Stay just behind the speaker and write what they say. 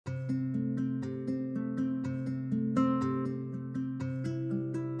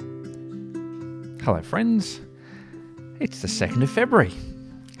Hello friends, it's the 2nd of February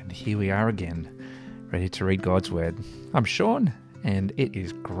and here we are again, ready to read God's Word. I'm Sean and it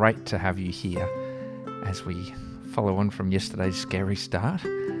is great to have you here as we follow on from yesterday's scary start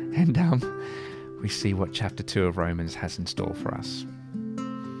and we see what chapter 2 of Romans has in store for us.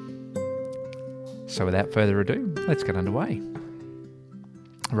 So without further ado, let's get underway.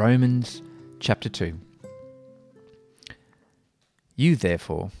 Romans chapter 2. You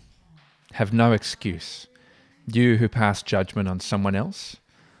therefore have no excuse, you who pass judgment on someone else,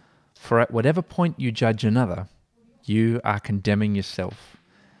 for at whatever point you judge another, you are condemning yourself,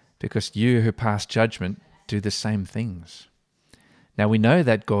 because you who pass judgment do the same things. Now we know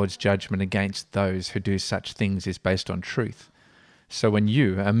that God's judgment against those who do such things is based on truth. So when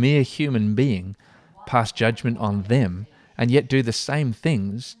you, a mere human being, pass judgment on them and yet do the same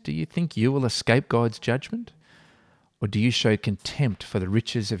things, do you think you will escape God's judgment? Or do you show contempt for the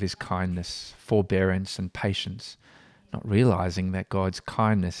riches of his kindness, forbearance, and patience, not realizing that God's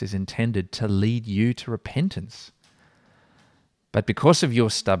kindness is intended to lead you to repentance? But because of your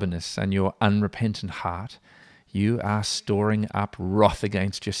stubbornness and your unrepentant heart, you are storing up wrath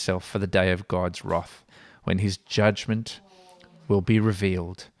against yourself for the day of God's wrath, when his judgment will be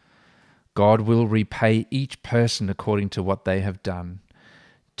revealed. God will repay each person according to what they have done.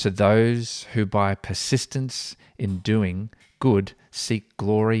 To those who by persistence in doing good seek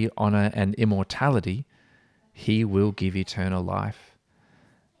glory, honor, and immortality, he will give eternal life.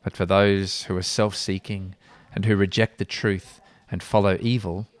 But for those who are self-seeking and who reject the truth and follow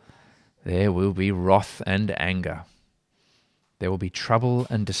evil, there will be wrath and anger. There will be trouble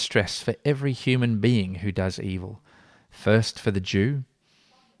and distress for every human being who does evil, first for the Jew,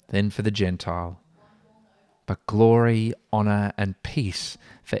 then for the Gentile. But glory, honor, and peace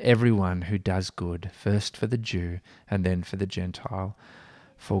for everyone who does good, first for the Jew and then for the Gentile.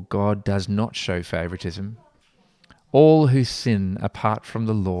 For God does not show favoritism. All who sin apart from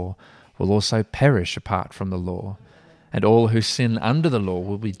the law will also perish apart from the law, and all who sin under the law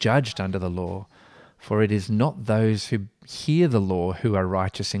will be judged under the law. For it is not those who hear the law who are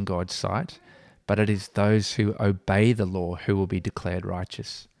righteous in God's sight, but it is those who obey the law who will be declared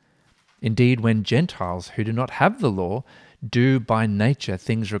righteous. Indeed, when Gentiles who do not have the law do by nature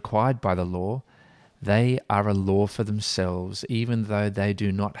things required by the law, they are a law for themselves, even though they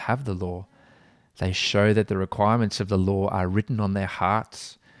do not have the law. They show that the requirements of the law are written on their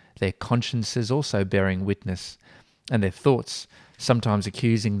hearts, their consciences also bearing witness, and their thoughts sometimes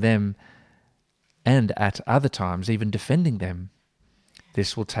accusing them, and at other times even defending them.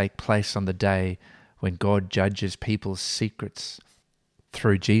 This will take place on the day when God judges people's secrets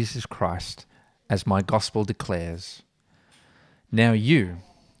through Jesus Christ, as my gospel declares. Now you,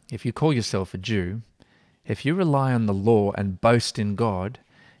 if you call yourself a Jew, if you rely on the law and boast in God,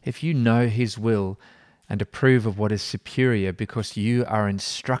 if you know his will and approve of what is superior because you are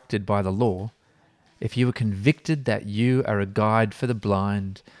instructed by the law, if you are convicted that you are a guide for the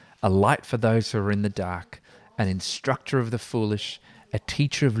blind, a light for those who are in the dark, an instructor of the foolish, a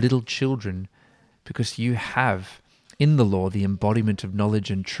teacher of little children, because you have in the law the embodiment of knowledge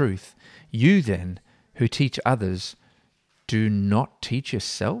and truth, you then, who teach others, do not teach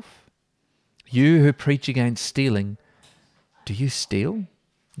yourself? You who preach against stealing, do you steal?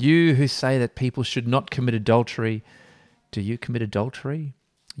 You who say that people should not commit adultery, do you commit adultery?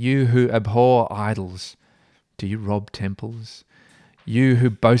 You who abhor idols, do you rob temples? You who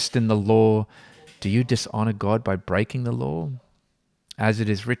boast in the law, do you dishonor God by breaking the law? As it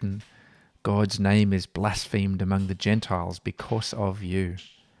is written, God's name is blasphemed among the Gentiles because of you.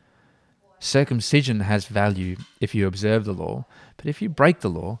 Circumcision has value if you observe the law, but if you break the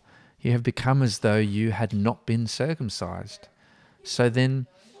law, you have become as though you had not been circumcised. So then,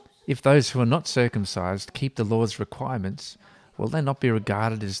 if those who are not circumcised keep the law's requirements, will they not be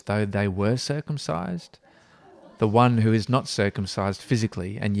regarded as though they were circumcised? The one who is not circumcised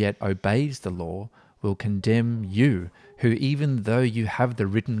physically and yet obeys the law will condemn you, who even though you have the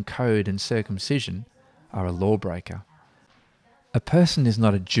written code and circumcision, are a lawbreaker. A person is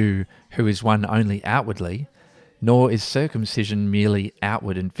not a Jew who is one only outwardly, nor is circumcision merely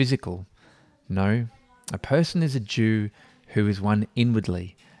outward and physical. No, a person is a Jew who is one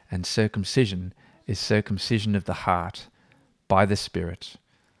inwardly, and circumcision is circumcision of the heart, by the Spirit,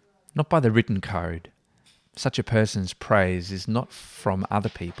 not by the written code. Such a person's praise is not from other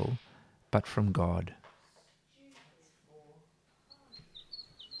people, but from God.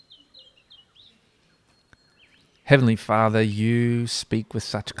 Heavenly Father, you speak with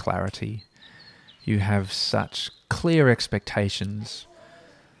such clarity. You have such clear expectations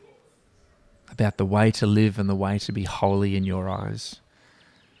about the way to live and the way to be holy in your eyes.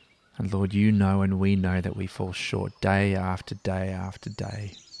 And Lord, you know and we know that we fall short day after day after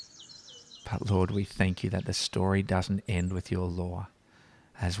day. But Lord, we thank you that the story doesn't end with your law,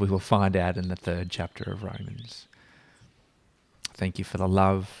 as we will find out in the 3rd chapter of Romans. Thank you for the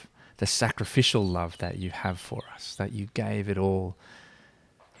love, the sacrificial love that you have for us, that you gave it all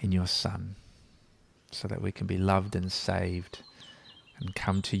in your Son, so that we can be loved and saved and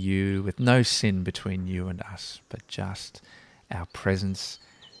come to you with no sin between you and us, but just our presence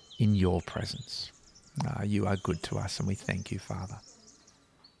in your presence. You are good to us, and we thank you, Father.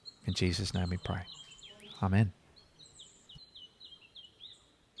 In Jesus' name we pray. Amen.